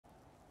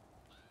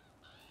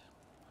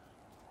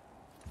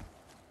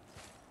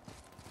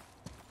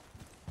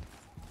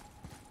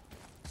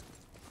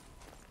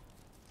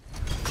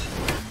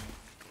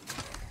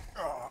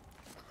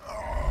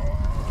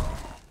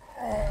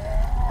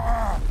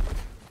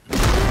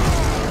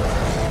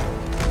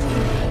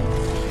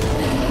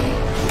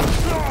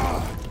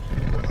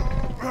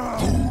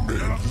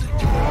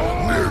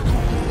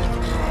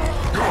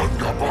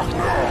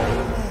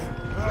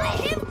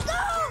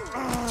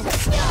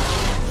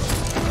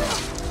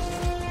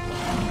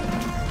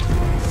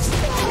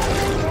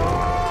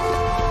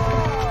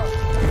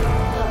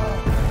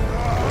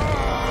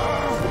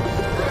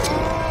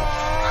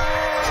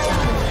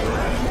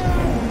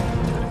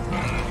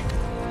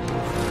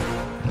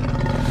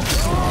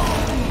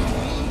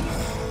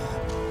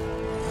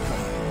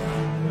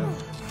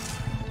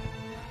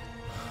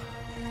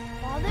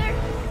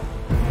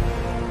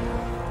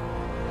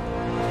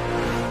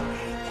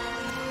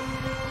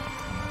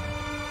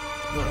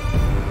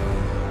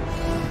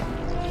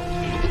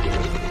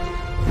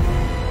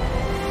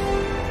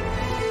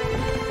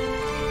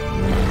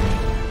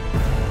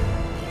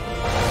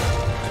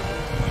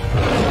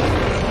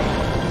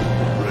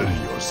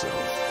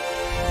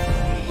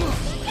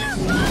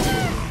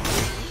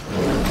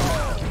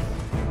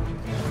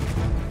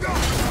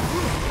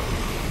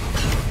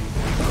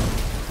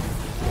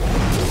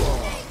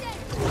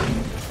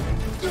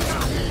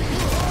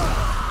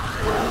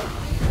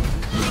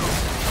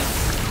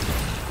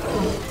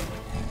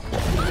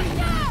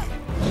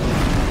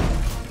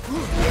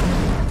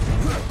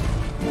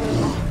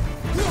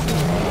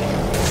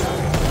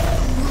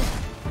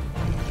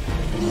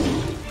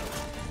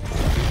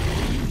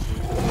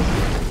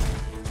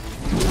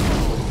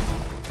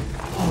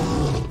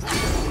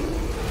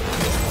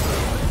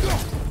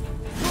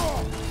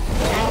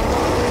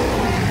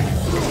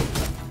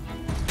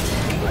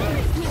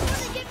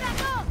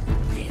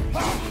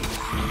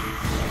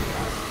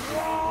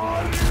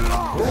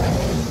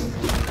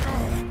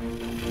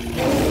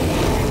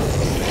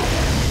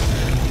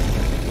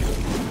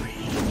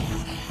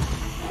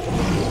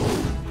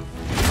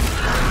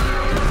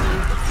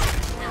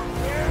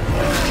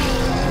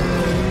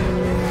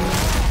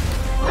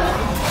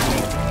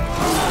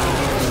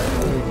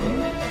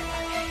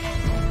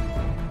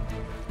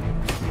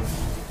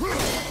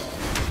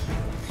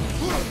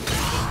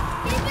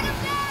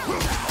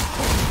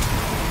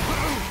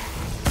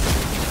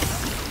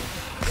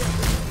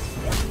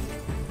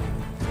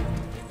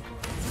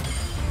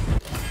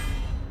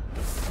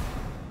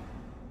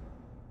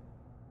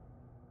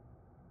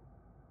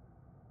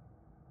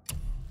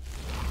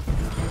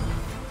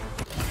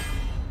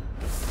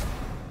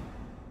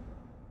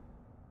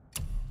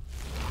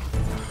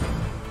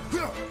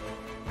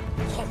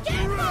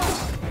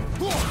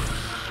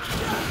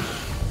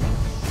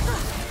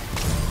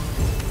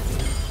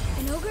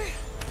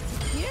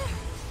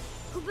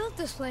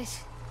this place.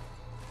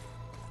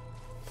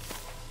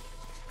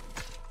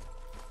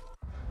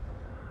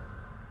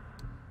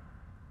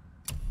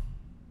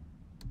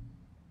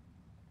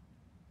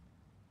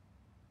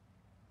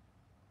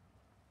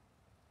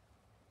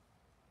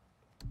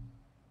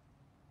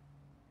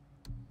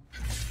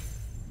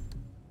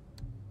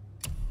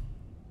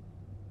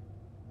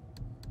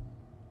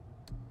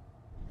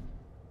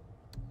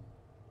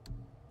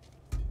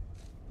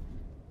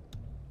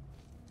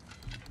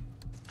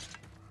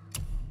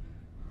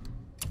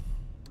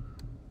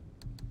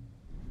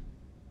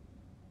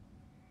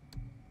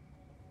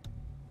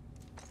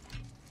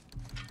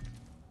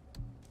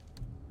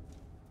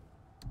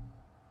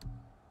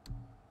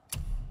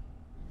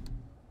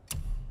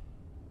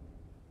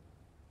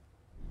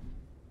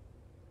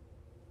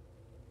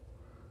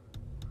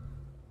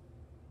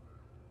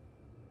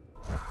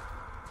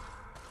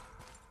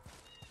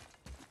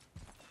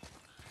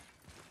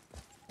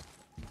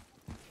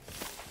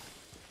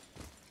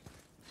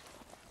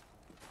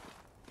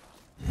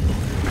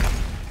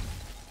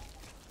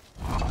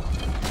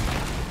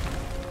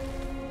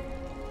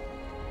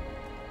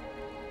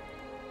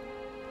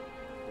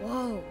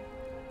 Whoa.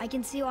 I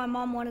can see why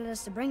Mom wanted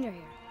us to bring her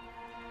here.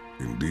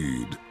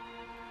 Indeed.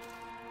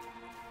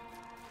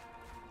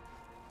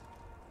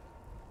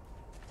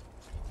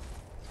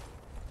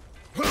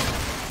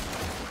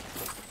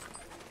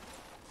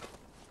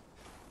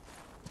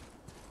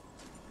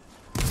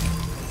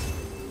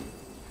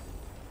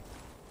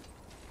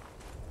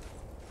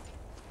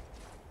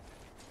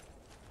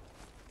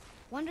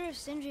 Wonder if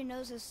Sindri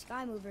knows his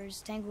sky mover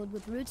is tangled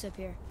with roots up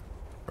here.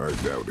 I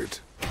doubt it.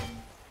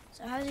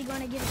 So how's he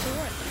going to get it to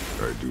work?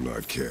 I do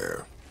not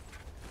care.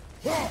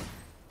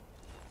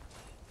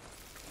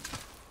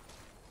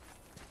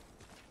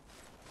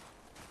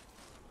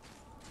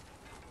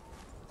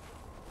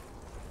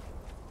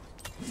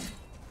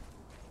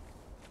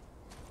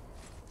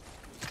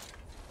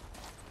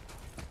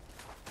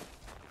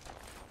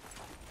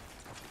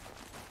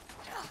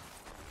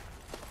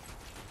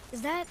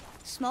 Is that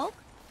smoke?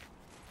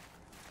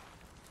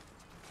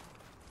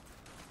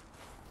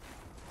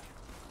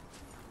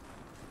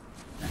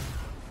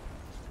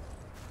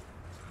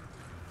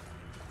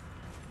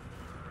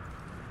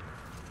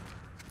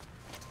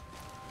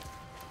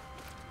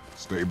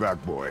 Stay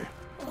back, boy.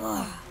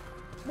 Ugh.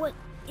 What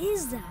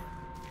is that?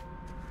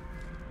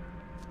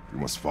 You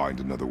must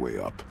find another way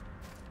up.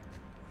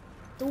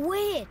 The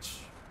witch!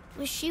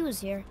 Wish she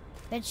was here.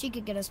 Bet she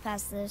could get us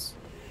past this.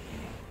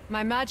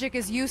 My magic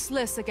is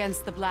useless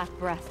against the Black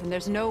Breath, and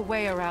there's no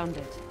way around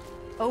it.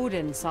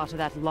 Odin saw to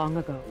that long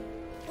ago.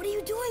 What are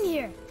you doing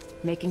here?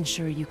 Making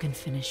sure you can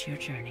finish your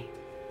journey.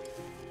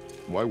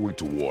 Why wait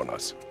to warn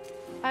us?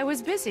 I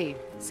was busy,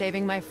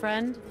 saving my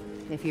friend,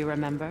 if you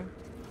remember.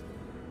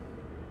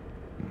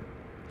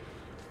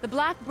 The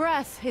Black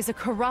Breath is a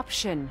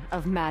corruption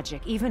of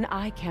magic even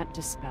I can't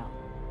dispel.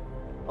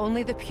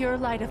 Only the pure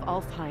light of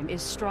Alfheim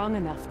is strong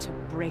enough to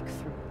break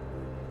through.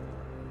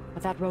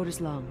 But that road is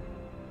long.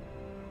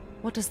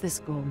 What does this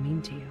goal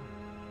mean to you?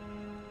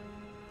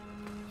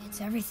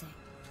 It's everything.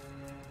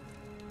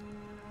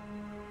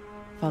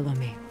 Follow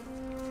me.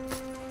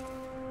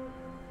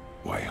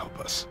 Why help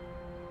us?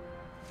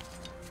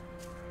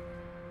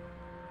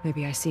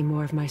 Maybe I see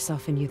more of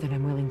myself in you than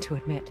I'm willing to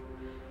admit.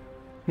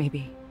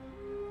 Maybe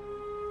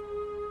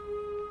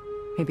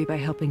by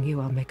helping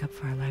you, I'll make up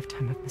for a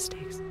lifetime of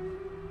mistakes.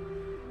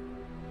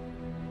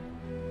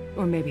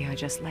 Or maybe I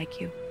just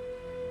like you.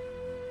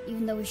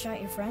 Even though we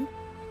shot your friend?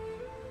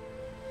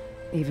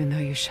 Even though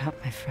you shot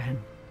my friend,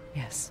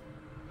 yes.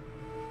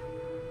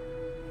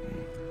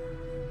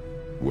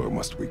 Where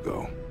must we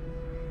go?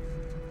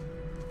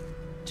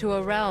 To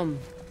a realm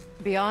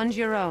beyond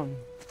your own.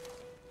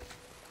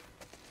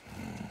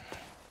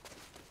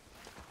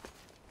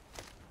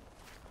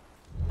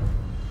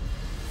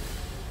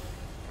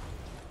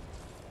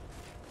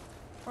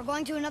 We're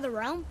going to another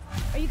realm?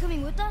 Are you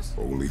coming with us?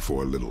 Only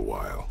for a little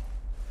while.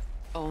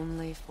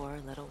 Only for a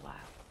little while.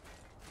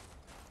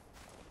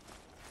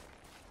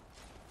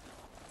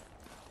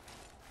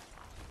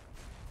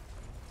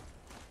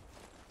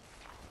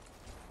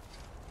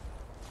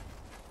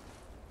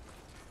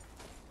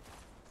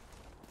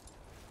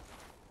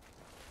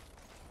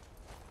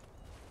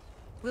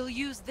 We'll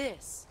use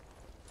this.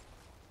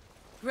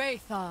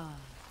 Graythaw.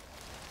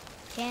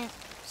 Can't.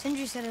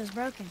 Sindri said it was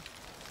broken.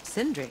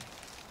 Sindri?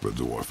 The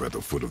dwarf at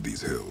the foot of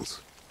these hills.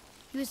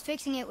 He was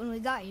fixing it when we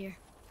got here.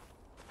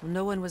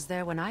 No one was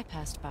there when I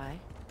passed by.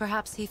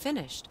 Perhaps he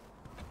finished.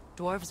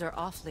 Dwarves are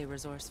awfully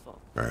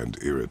resourceful. And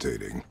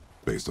irritating,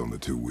 based on the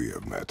two we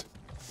have met.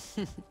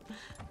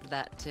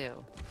 That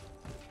too.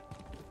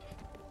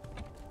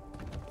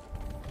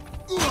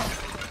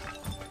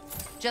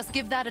 Just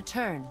give that a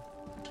turn.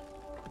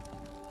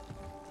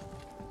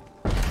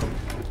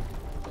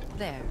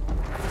 There.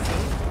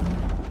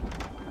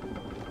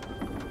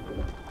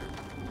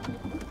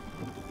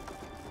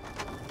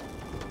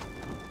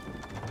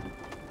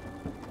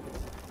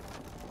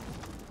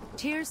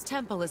 Tyr's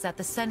temple is at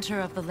the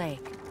center of the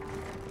lake.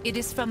 It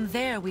is from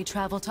there we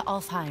travel to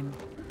Alfheim.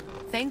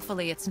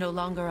 Thankfully, it's no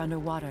longer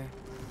underwater.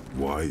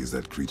 Why is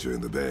that creature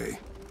in the bay?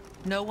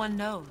 No one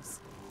knows.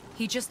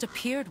 He just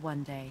appeared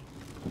one day.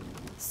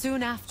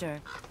 Soon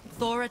after,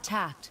 Thor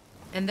attacked,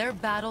 and their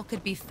battle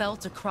could be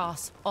felt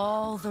across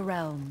all the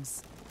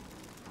realms.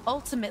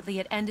 Ultimately,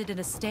 it ended in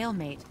a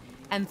stalemate,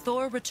 and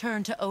Thor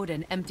returned to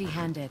Odin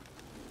empty-handed.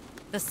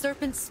 The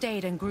serpent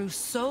stayed and grew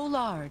so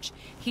large,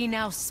 he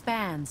now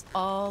spans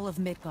all of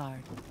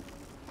Midgard.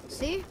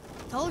 See?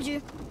 Told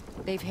you.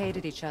 They've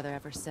hated each other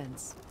ever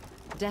since.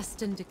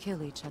 Destined to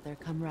kill each other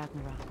come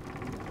Ragnarok.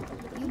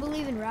 You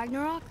believe in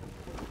Ragnarok?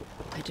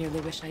 I dearly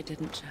wish I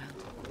didn't, child.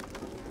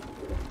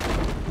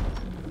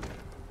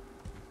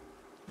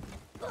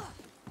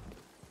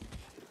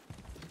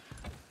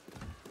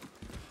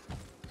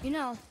 You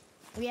know,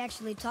 we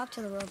actually talked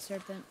to the World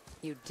Serpent.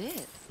 You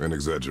did? An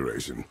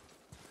exaggeration.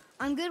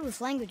 I'm good with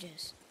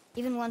languages,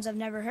 even ones I've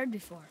never heard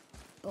before.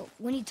 But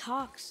when he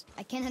talks,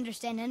 I can't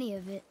understand any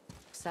of it.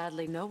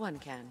 Sadly, no one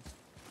can.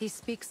 He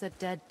speaks a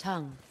dead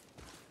tongue.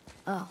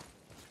 Oh.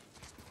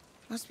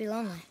 Must be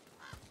lonely.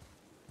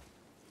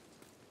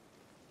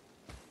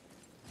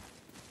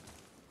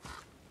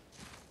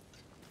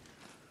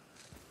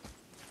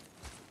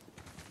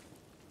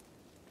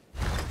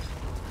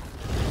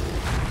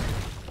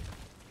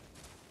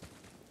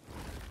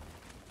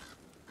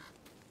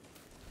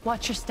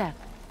 Watch your step.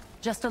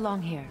 Just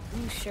along here.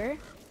 You sure?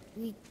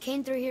 We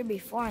came through here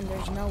before and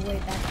there's no way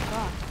back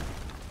across.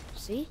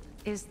 See?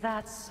 Is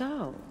that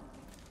so?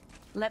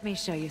 Let me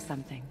show you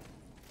something.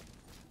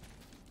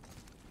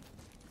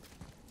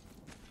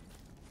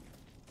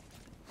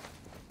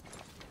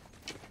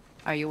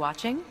 Are you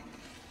watching?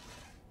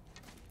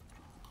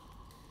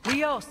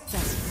 Riosta.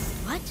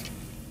 What?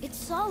 It's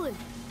solid.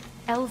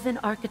 Elven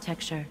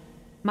architecture.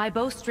 My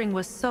bowstring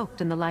was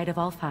soaked in the light of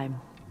Alfheim.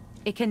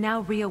 It can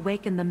now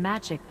reawaken the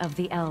magic of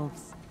the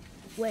elves.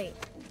 Wait,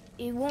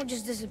 it won't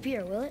just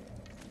disappear, will it?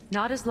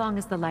 Not as long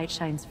as the light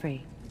shines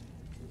free.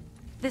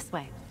 This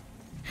way.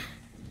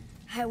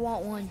 I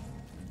want one.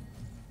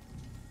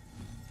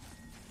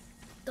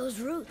 Those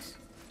roots.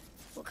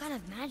 What kind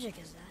of magic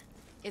is that?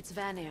 It's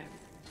Vanir.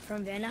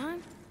 From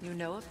Vanaheim? You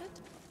know of it?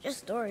 Just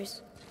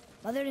stories.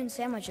 Mother didn't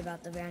say much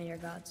about the Vanir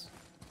gods.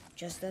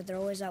 Just that they're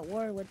always at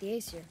war with the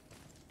Aesir.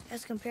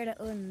 As compared to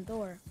Odin and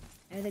Thor,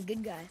 they're the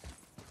good guys.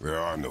 There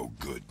are no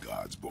good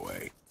gods,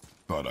 boy.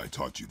 Thought I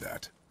taught you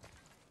that.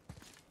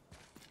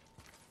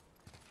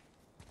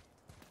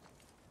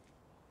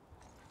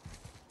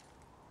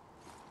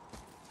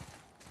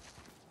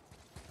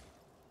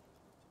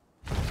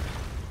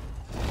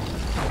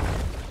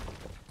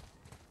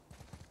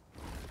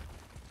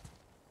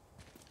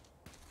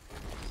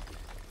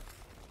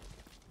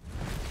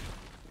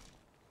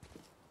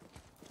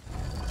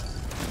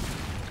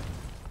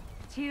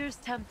 Tyr's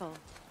temple.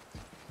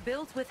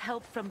 Built with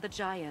help from the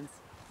giants,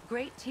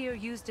 Great Tyr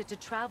used it to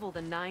travel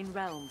the 9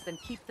 realms and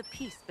keep the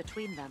peace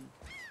between them.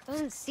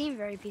 Doesn't seem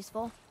very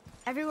peaceful.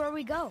 Everywhere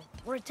we go,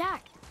 we're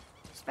attacked.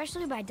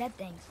 Especially by dead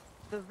things.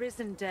 The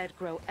risen dead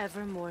grow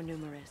ever more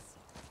numerous.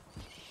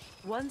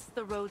 Once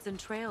the roads and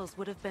trails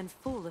would have been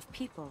full of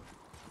people.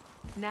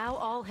 Now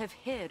all have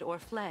hid or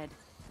fled,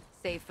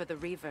 save for the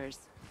Reavers,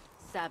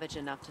 savage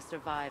enough to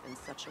survive in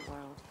such a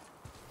world.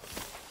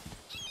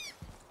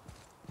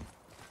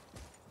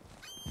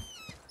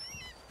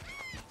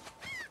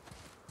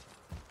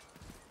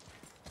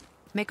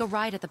 Make a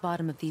right at the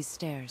bottom of these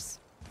stairs.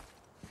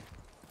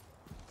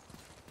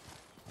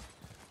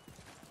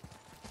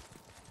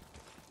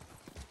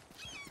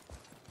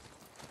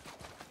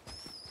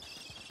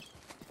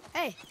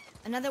 Hey,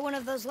 another one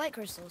of those light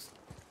crystals.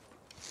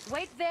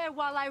 Wait there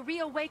while I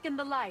reawaken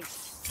the light.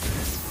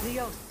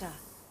 Riosta.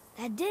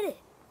 That did it.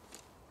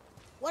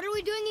 What are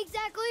we doing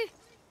exactly?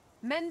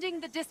 Mending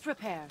the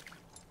disrepair.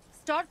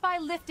 Start by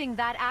lifting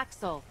that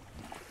axle.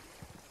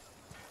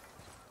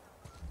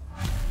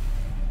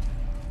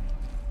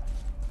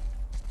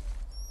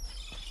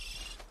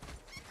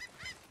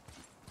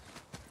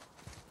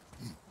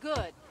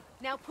 Good.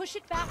 Now push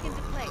it back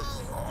into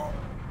place.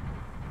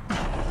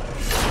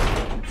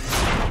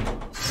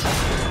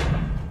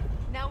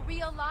 Now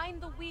realign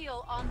the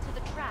wheel onto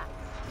the track.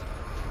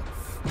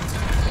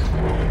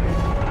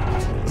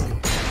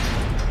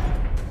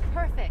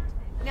 Perfect.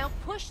 Now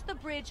push the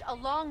bridge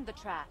along the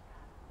track.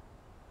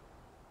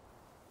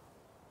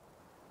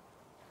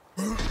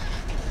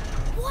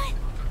 What?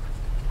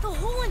 The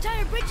whole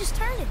entire bridge is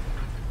turning.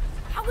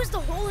 How is the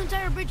whole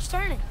entire bridge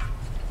turning?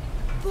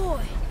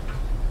 Boy,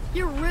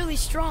 you're really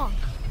strong.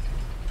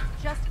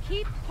 Just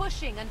keep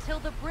pushing until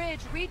the bridge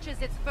reaches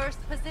its first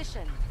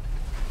position.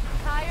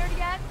 Tired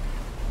yet?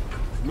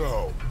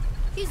 No.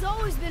 He's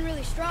always been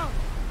really strong.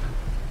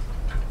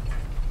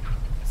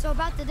 So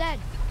about the dead.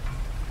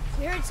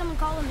 We heard someone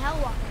call them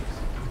Hellwalkers.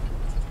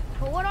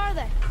 But what are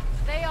they?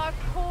 They are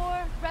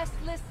poor,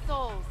 restless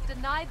souls,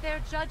 denied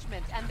their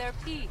judgment and their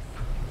peace.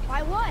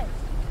 Why what?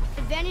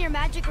 Did Vanir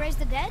magic raise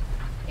the dead?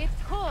 It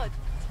could,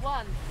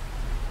 once.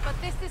 But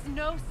this is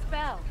no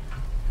spell.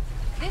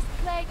 This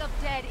plague of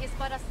dead is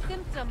but a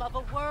symptom of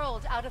a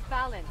world out of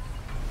balance.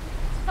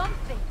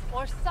 Something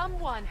or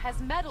someone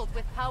has meddled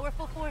with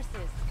powerful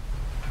forces.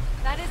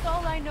 That is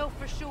all I know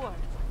for sure.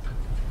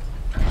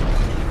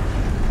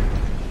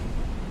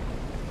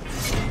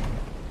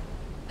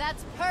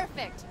 That's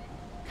perfect.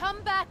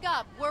 Come back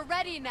up. We're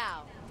ready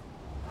now.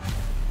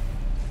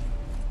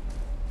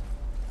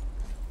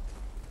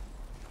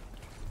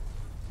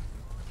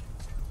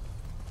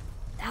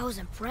 That was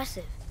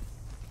impressive.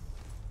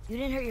 You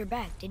didn't hurt your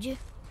back, did you?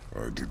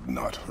 I did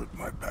not hurt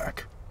my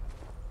back.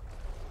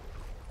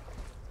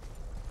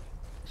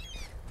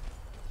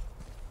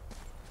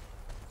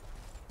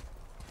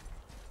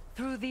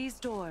 Through these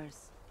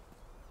doors.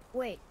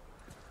 Wait,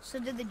 so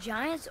did the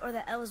Giants or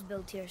the Elves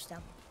build Tyr's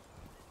temple?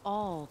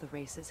 All the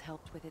races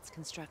helped with its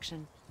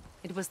construction.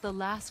 It was the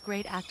last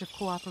great act of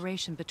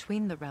cooperation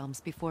between the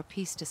realms before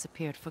peace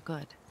disappeared for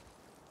good.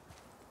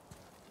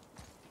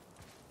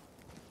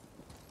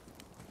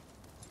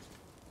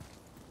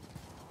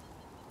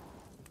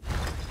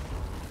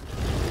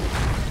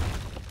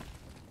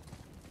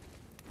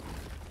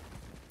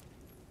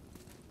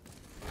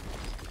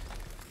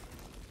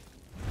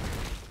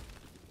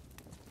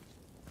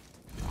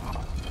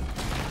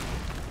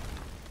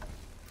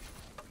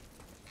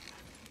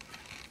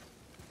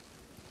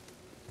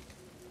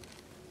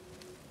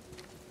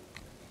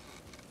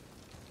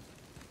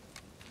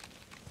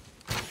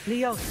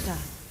 Leosta.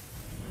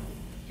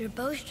 Your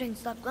bowstring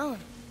stopped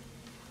glowing.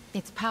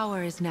 Its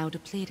power is now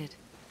depleted.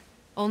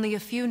 Only a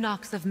few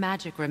knocks of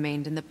magic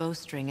remained in the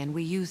bowstring, and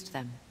we used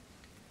them.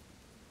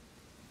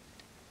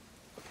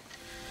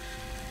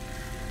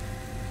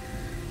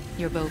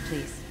 Your bow,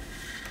 please.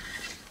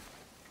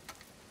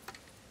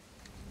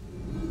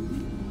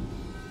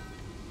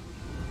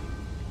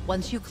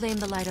 Once you claim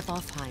the light of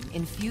Alfheim,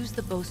 infuse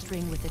the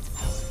bowstring with its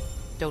power.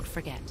 Don't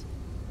forget.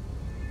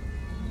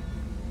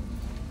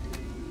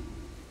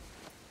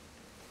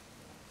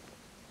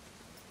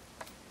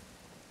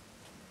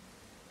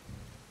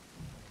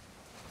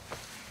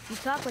 You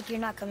talk like you're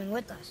not coming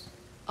with us.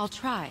 I'll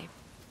try,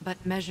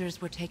 but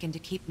measures were taken to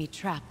keep me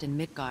trapped in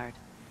Midgard.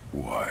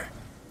 Why?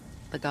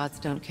 The gods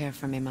don't care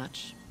for me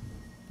much.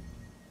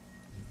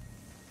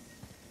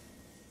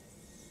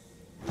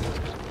 Is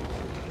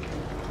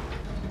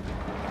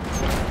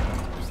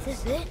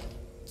this it?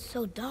 It's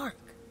so dark.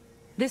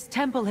 This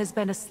temple has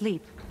been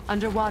asleep,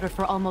 underwater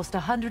for almost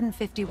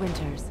 150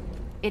 winters.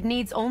 It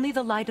needs only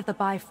the light of the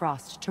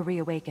Bifrost to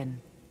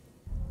reawaken.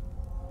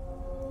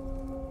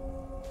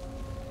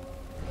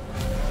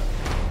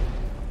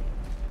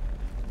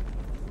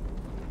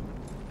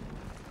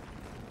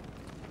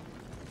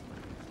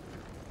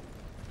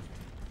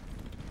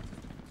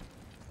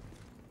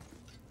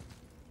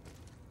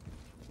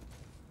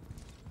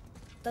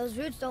 Those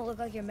roots don't look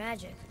like your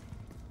magic.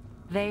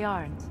 They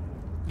aren't.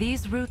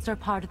 These roots are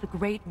part of the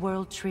Great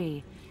World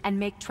Tree, and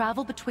make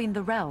travel between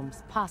the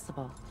realms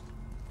possible.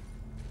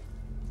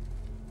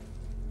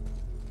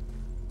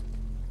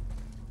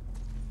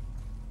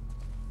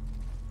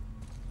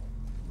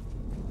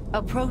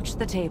 Approach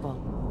the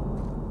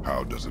table.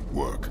 How does it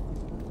work?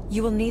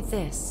 You will need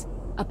this,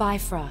 a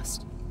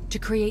Bifrost, to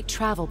create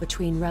travel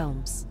between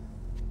realms.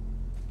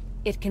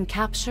 It can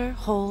capture,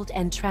 hold,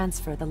 and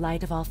transfer the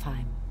light of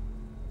Alfheim.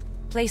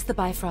 Place the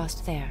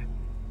Bifrost there.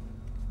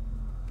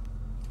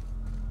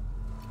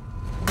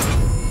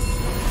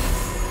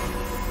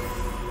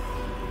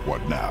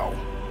 What now?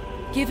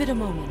 Give it a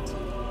moment.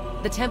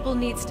 The temple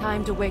needs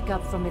time to wake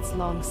up from its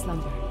long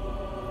slumber.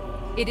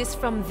 It is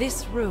from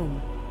this room,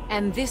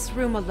 and this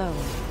room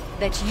alone,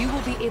 that you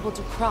will be able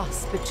to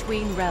cross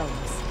between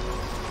realms.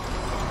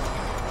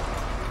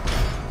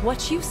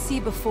 What you see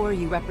before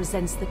you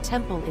represents the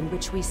temple in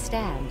which we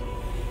stand,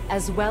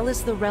 as well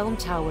as the realm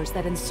towers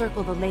that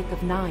encircle the Lake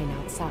of Nine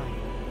outside.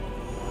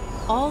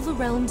 All the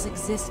realms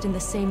exist in the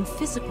same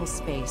physical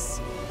space,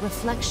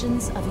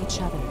 reflections of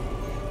each other.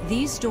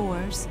 These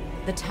doors,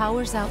 the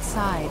towers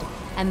outside,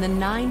 and the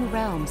 9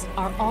 realms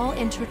are all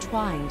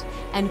intertwined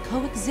and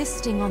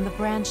coexisting on the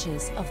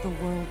branches of the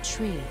World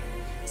Tree,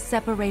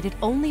 separated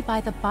only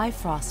by the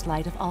Bifrost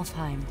light of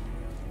Alfheim.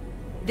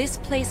 This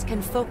place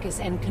can focus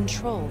and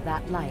control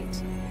that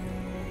light.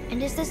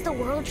 And is this the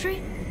World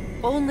Tree?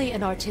 Only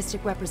an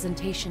artistic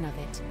representation of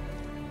it.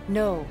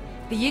 No,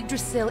 the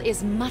Yggdrasil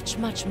is much,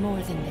 much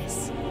more than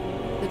this.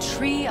 The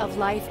Tree of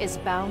Life is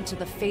bound to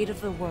the fate of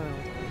the world,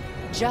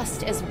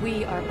 just as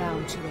we are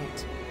bound to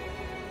it.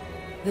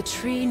 The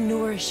tree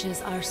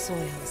nourishes our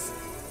soils.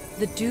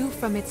 The dew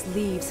from its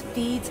leaves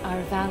feeds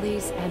our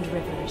valleys and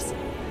rivers.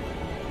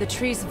 The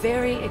tree's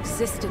very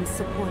existence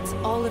supports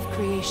all of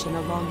creation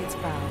along its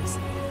boughs.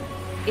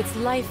 Its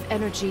life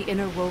energy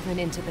interwoven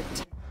into the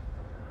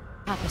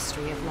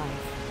tapestry of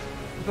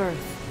life.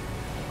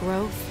 Birth,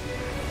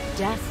 growth,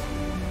 death,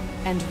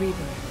 and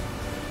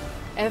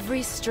rebirth.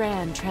 Every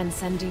strand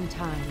transcending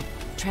time,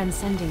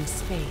 transcending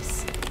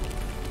space.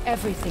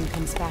 Everything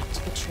comes back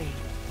to the tree.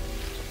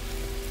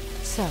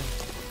 So,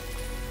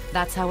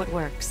 that's how it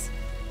works.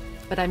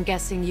 But I'm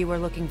guessing you were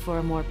looking for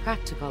a more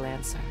practical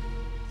answer.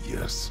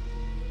 Yes.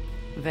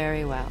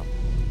 Very well.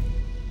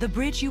 The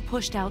bridge you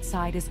pushed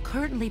outside is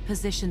currently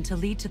positioned to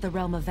lead to the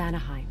realm of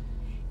Vanaheim.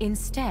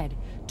 Instead,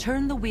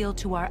 turn the wheel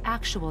to our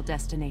actual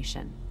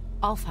destination,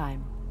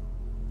 Alfheim.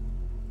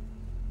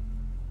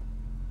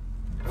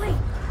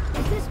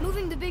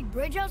 moving the big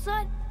bridge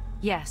outside?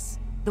 Yes.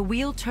 The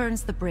wheel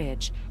turns the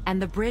bridge, and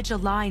the bridge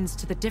aligns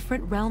to the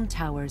different realm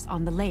towers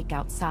on the lake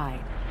outside.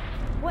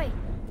 Wait,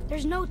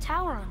 there's no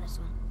tower on this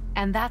one.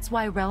 And that's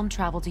why realm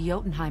travel to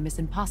Jotunheim is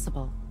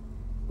impossible.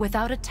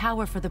 Without a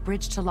tower for the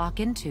bridge to lock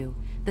into,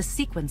 the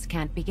sequence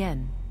can't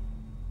begin.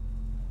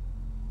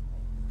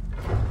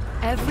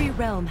 Every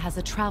realm has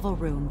a travel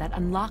rune that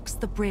unlocks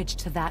the bridge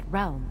to that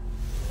realm.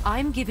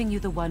 I'm giving you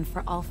the one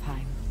for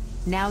Alfheim.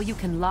 Now you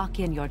can lock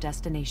in your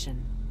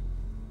destination.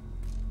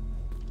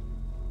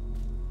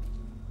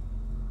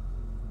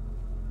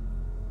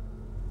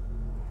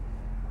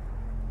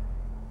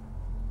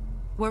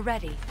 We're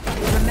ready.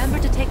 Remember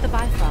to take the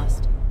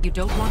Bifrost. You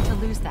don't want to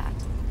lose that.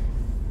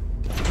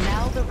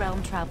 Now the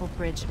realm travel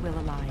bridge will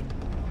align,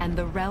 and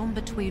the realm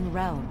between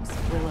realms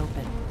will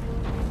open.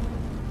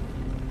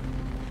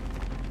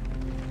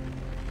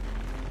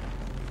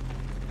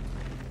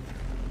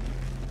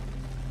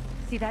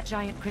 See that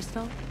giant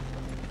crystal?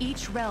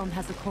 Each realm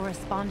has a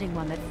corresponding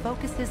one that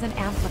focuses and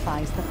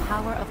amplifies the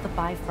power of the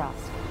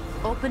Bifrost,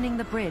 opening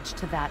the bridge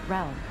to that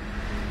realm.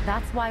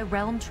 That's why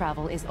realm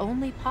travel is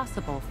only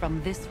possible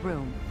from this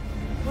room.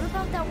 What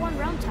about that one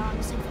realm tower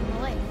missing from the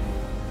lake?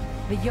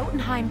 The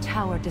Jotunheim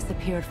Tower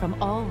disappeared from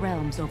all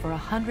realms over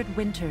 100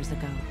 winters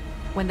ago,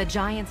 when the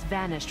giants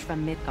vanished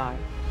from Midgard.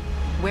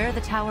 Where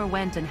the tower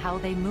went and how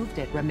they moved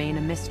it remain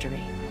a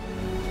mystery.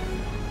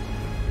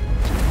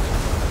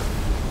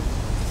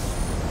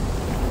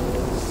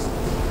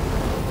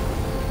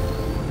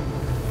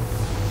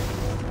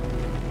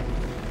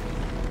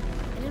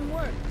 It didn't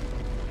work.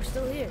 We're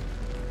still here.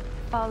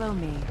 Follow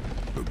me.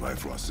 The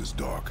Bifrost is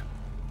dark.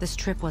 This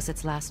trip was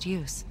its last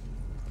use.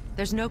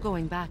 There's no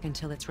going back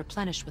until it's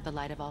replenished with the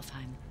light of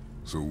Alfheim.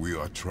 So we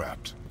are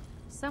trapped.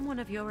 Someone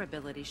of your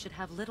ability should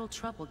have little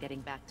trouble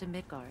getting back to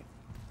Midgard.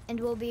 And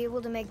we'll be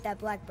able to make that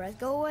black breath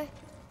go away?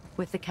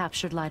 With the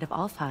captured light of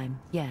Alfheim,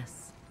 yes.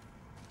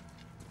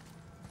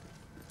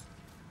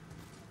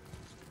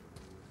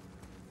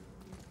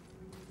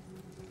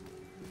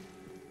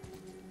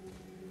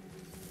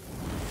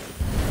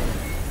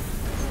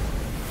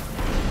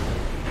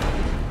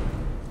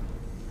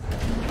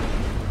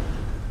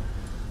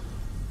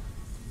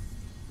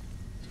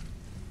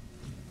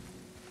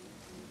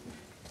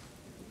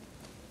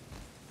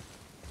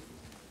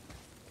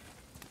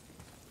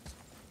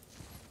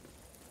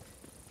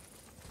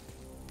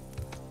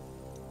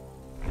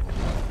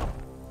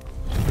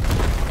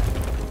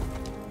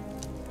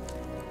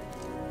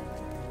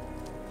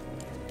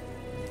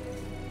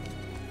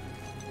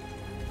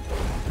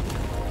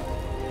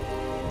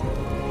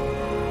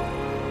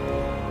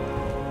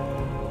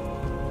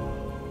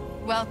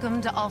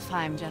 Welcome to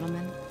Alfheim,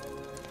 gentlemen.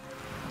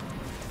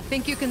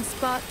 Think you can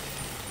spot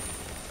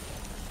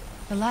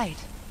the light?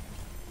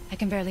 I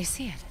can barely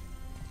see it.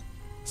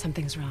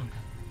 Something's wrong.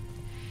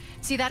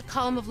 See that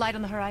column of light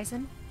on the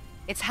horizon?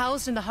 It's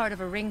housed in the heart of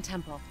a ring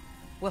temple.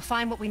 We'll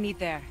find what we need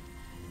there.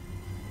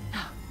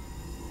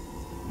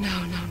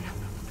 No.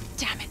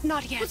 Damn it,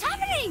 not yet. What's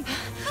happening?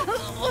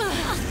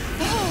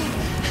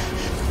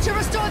 To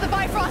restore the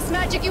Bifrost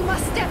magic, you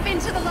must step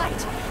into the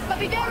light. But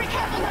be very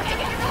careful not to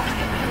get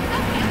caught.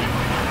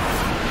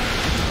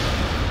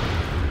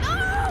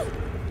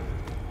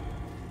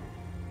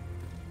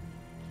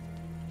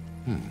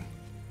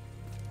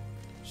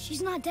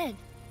 She's not dead.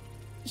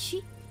 Is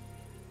she?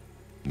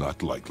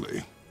 Not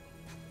likely.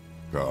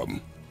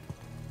 Come.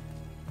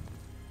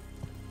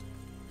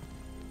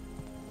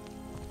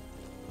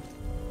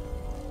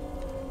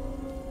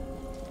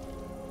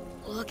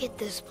 Look at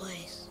this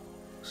place.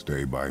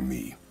 Stay by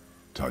me.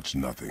 Touch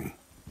nothing.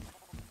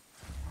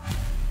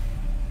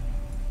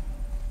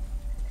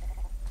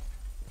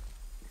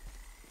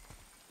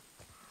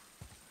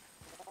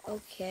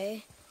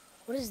 Okay.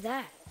 What is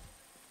that?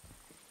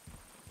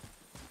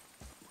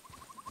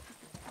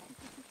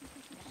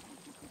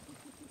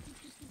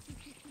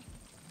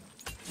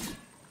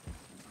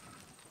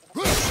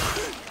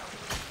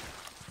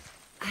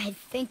 I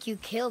think you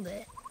killed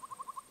it.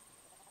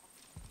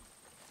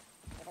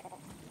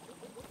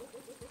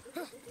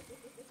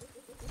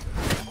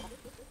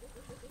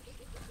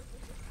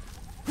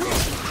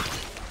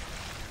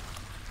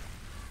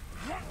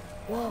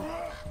 Whoa,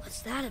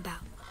 what's that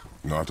about?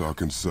 Not our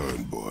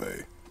concern,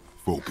 boy.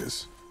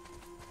 Focus.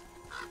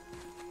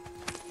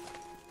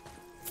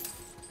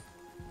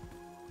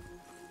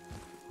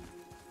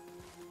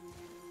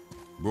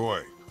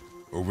 Boy,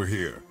 over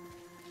here.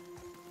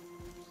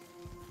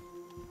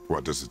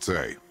 What does it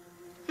say?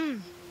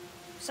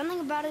 Something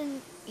about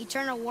an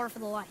eternal war for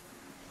the light.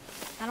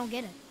 I don't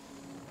get it.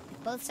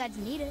 If both sides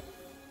need it,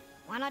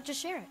 why not just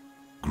share it?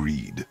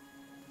 Greed.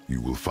 You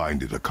will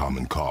find it a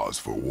common cause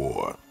for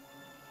war.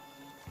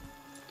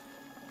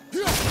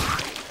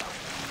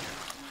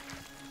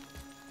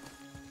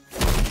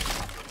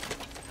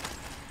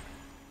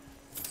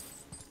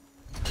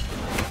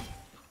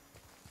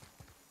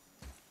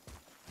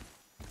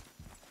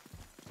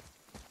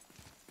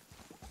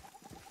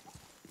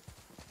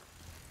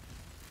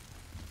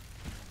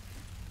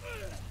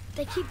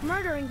 They keep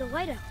murdering the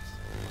lighthouse.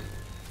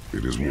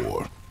 It is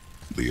war.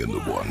 The end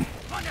of one.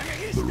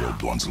 The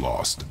red one's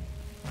lost.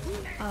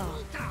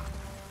 Oh.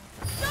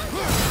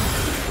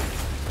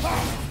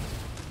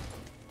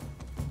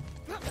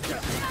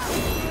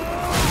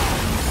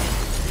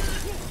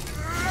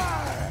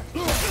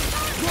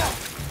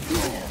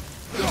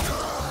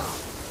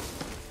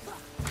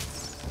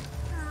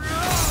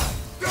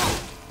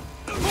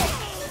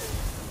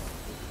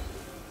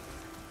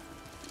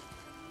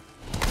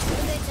 What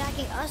are they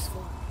attacking us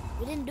for?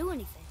 We didn't do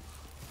anything.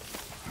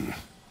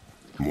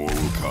 More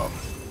will come.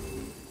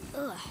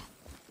 Ugh.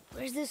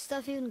 Where's this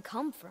stuff even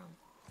come from?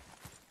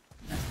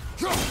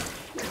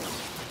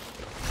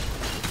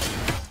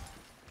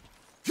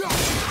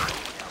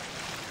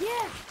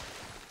 Yeah!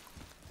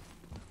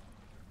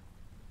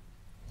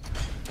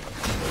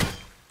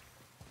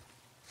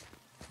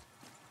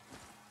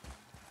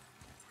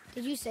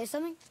 Did you say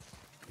something?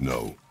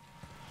 No.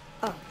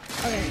 Oh,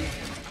 okay.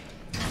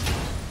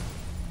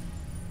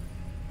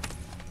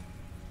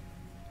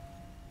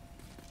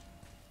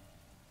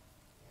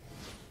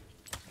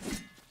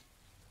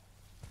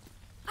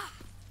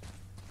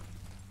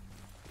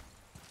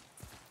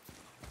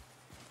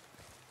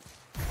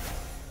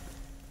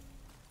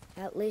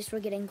 At least we're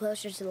getting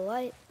closer to the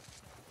light.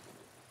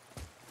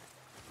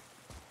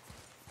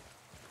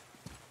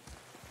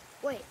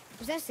 Wait,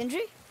 was that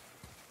Sindri?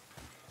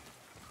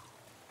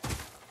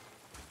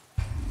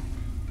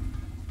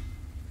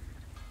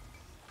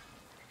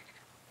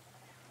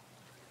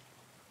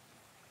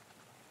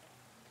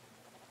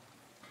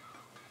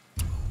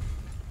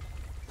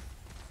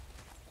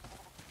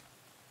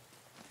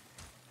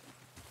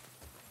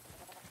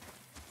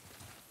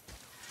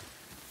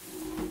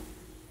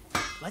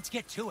 Let's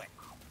get to it.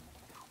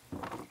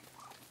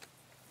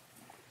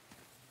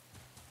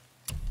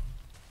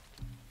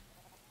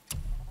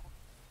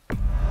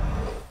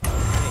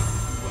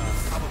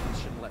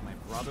 Probably shouldn't let my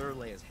brother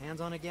lay his hands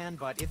on again,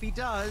 but if he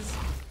does,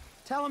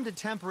 tell him to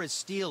temper his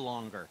steel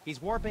longer.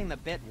 He's warping the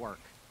bit work.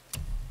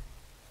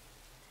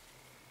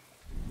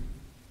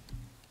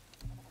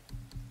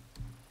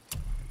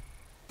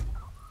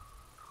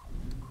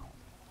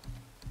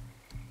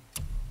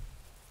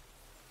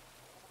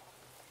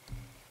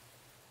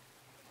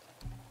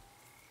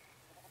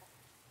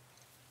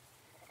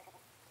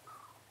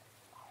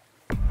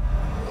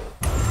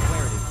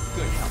 Clarity,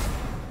 good help.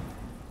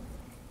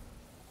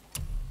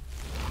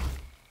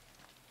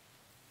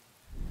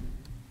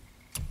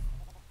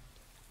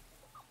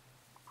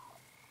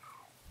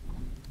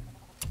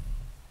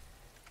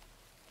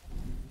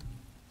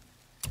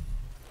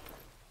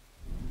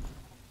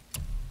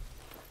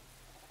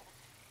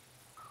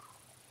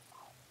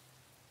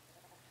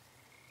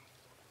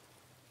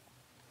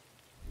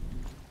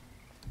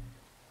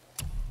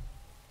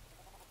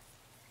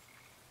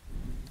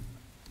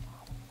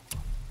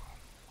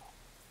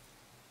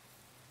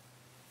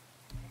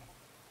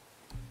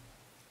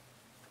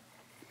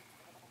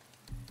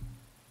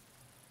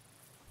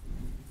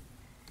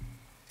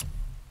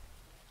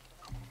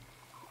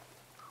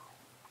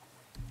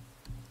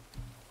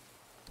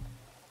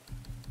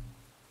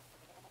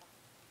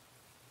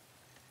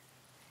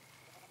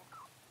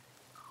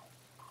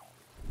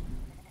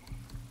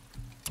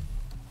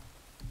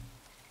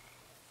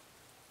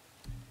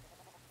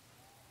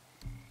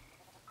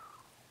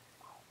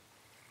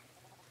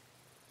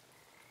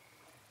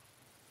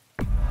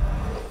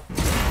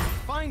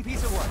 Fine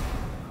piece of work,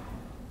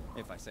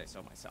 if I say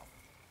so myself.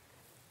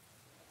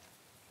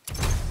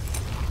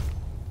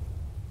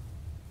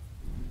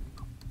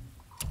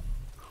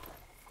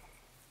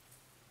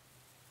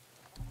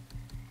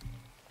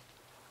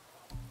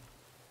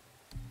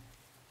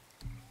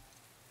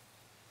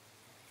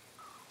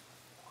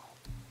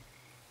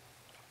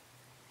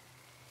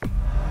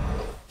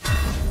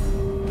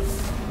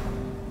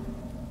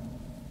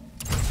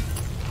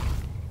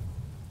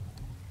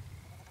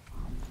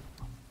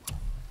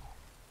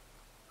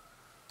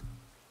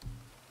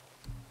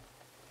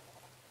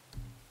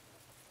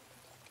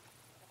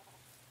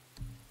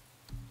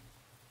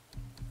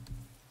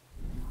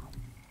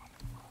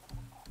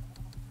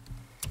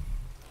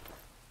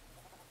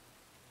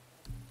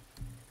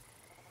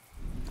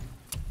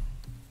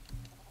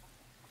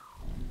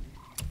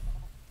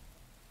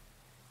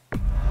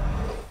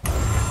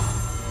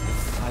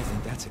 I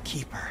think that's a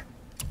keeper.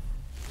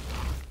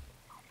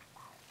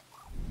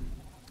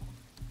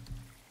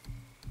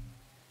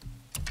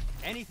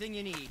 Anything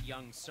you need,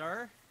 young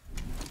sir.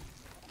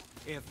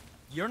 If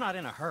you're not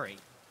in a hurry.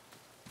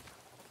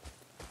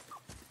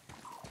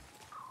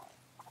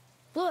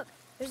 Look,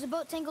 there's a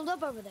boat tangled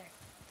up over there.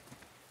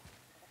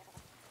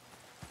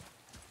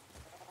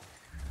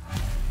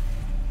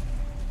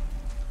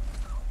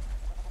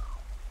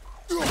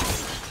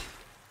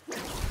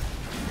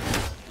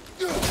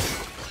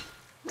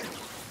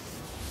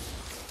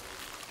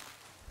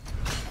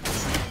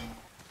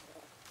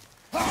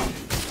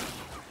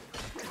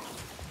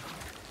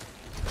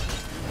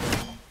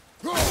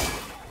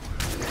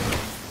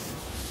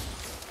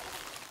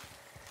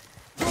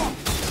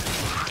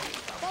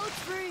 Boat's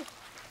free.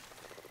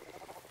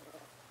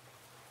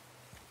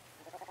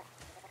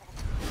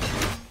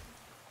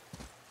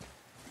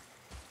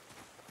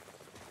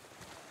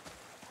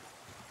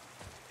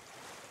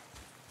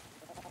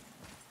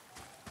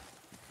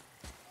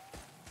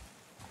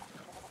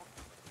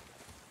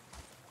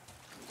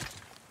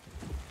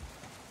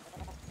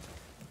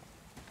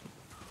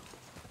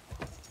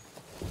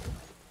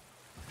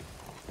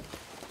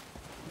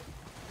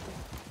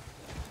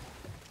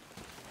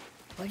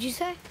 What'd you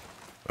say?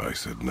 I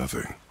said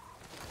nothing.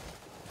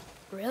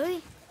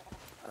 Really?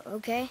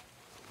 Okay.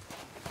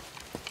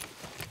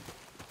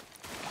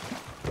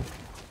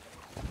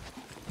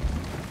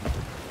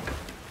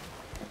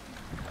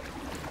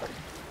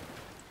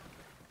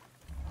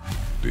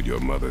 Did your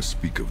mother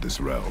speak of this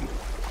realm?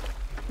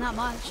 Not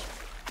much.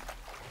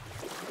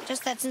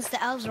 Just that since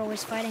the elves are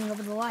always fighting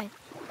over the light,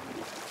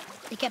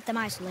 they kept them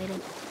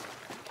isolated.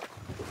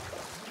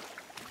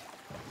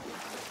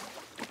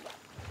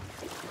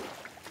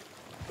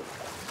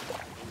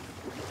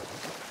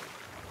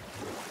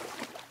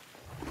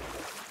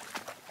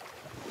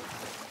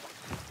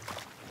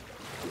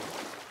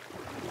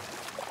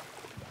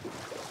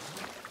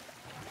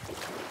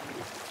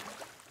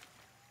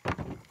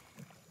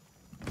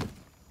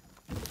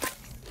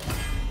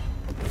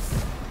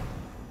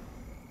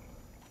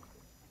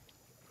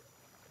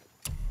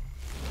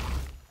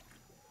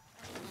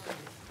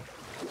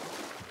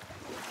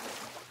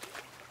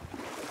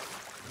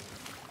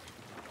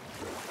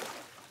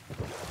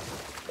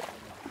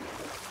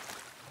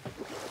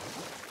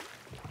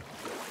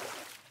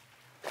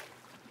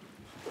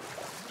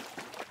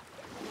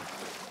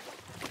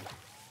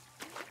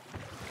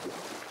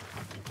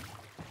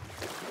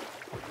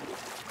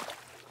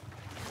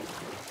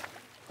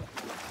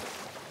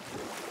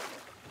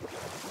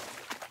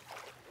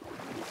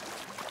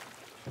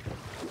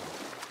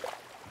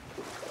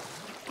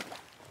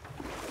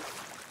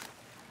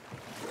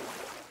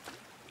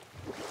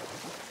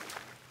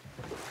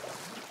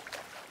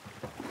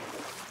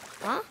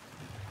 Huh?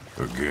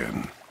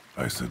 Again,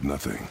 I said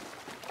nothing.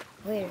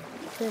 Weird.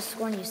 Could have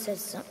sworn you said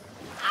something.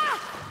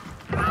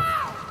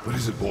 What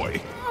is it,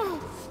 boy?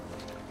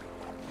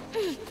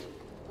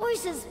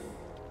 Voices!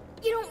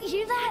 You don't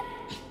hear that?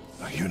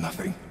 I hear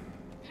nothing.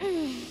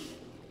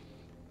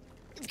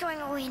 It's going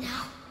away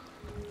now.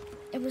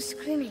 It was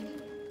screaming.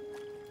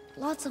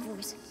 Lots of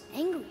voices.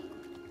 Angry.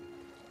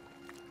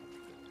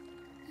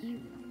 You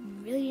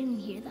really didn't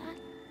hear that?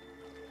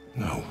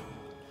 No.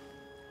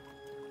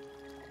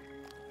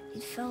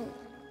 It felt...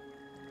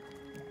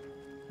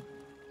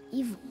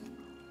 evil.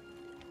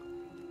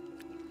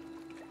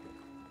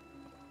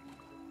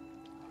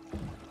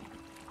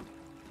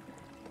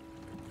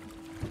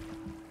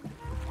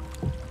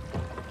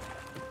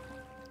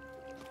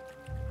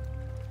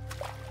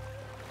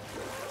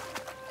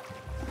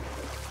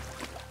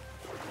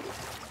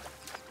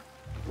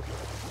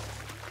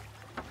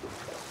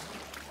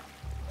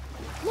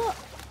 Look!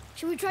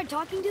 Should we try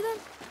talking to them?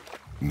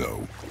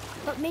 No.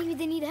 But maybe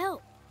they need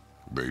help.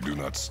 They do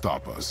not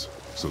stop us,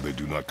 so they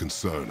do not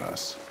concern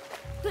us.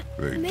 But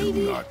They maybe...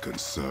 do not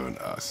concern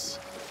us.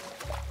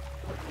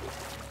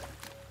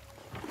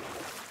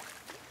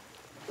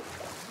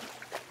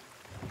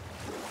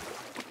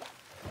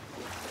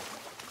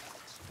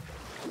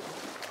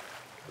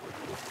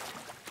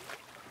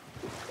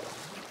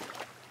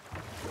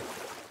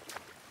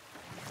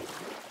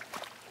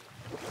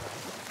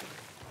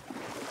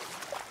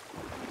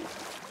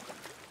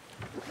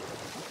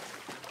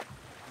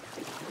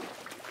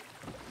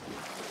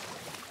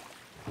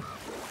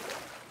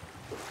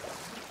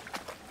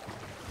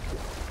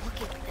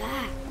 Look at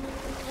that.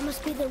 That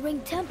must be the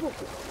Ring Temple.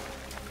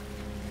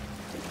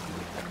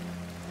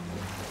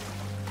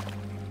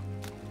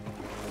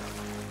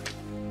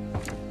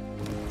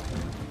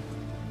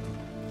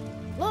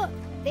 Look,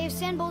 they have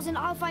sand bowls in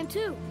Alfheim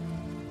too.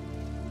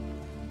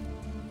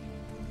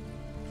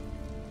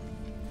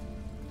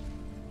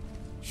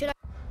 Should I...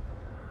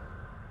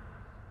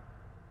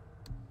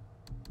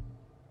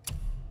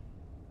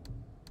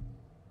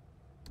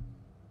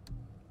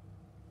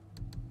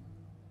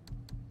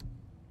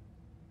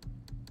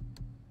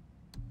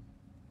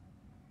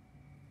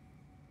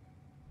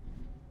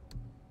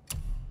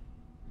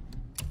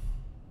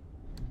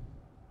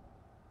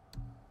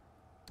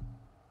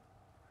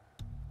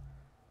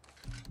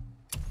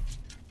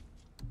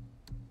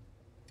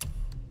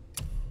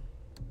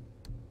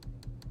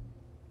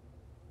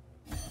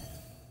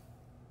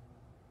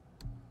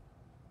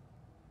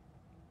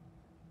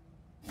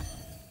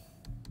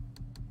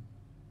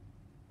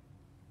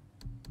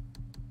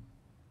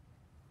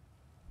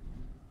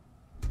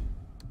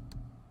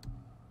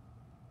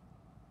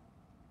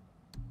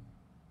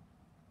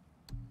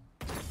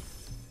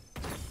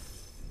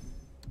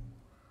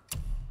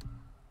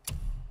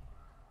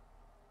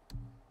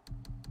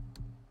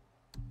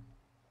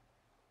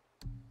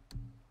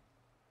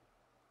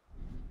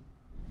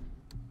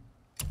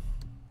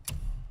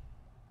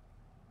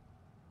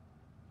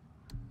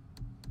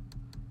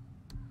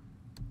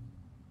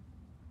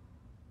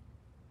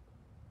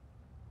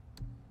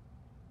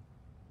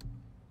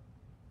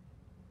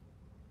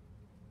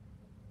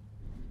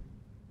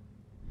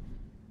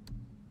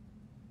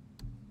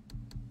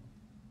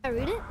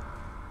 read it?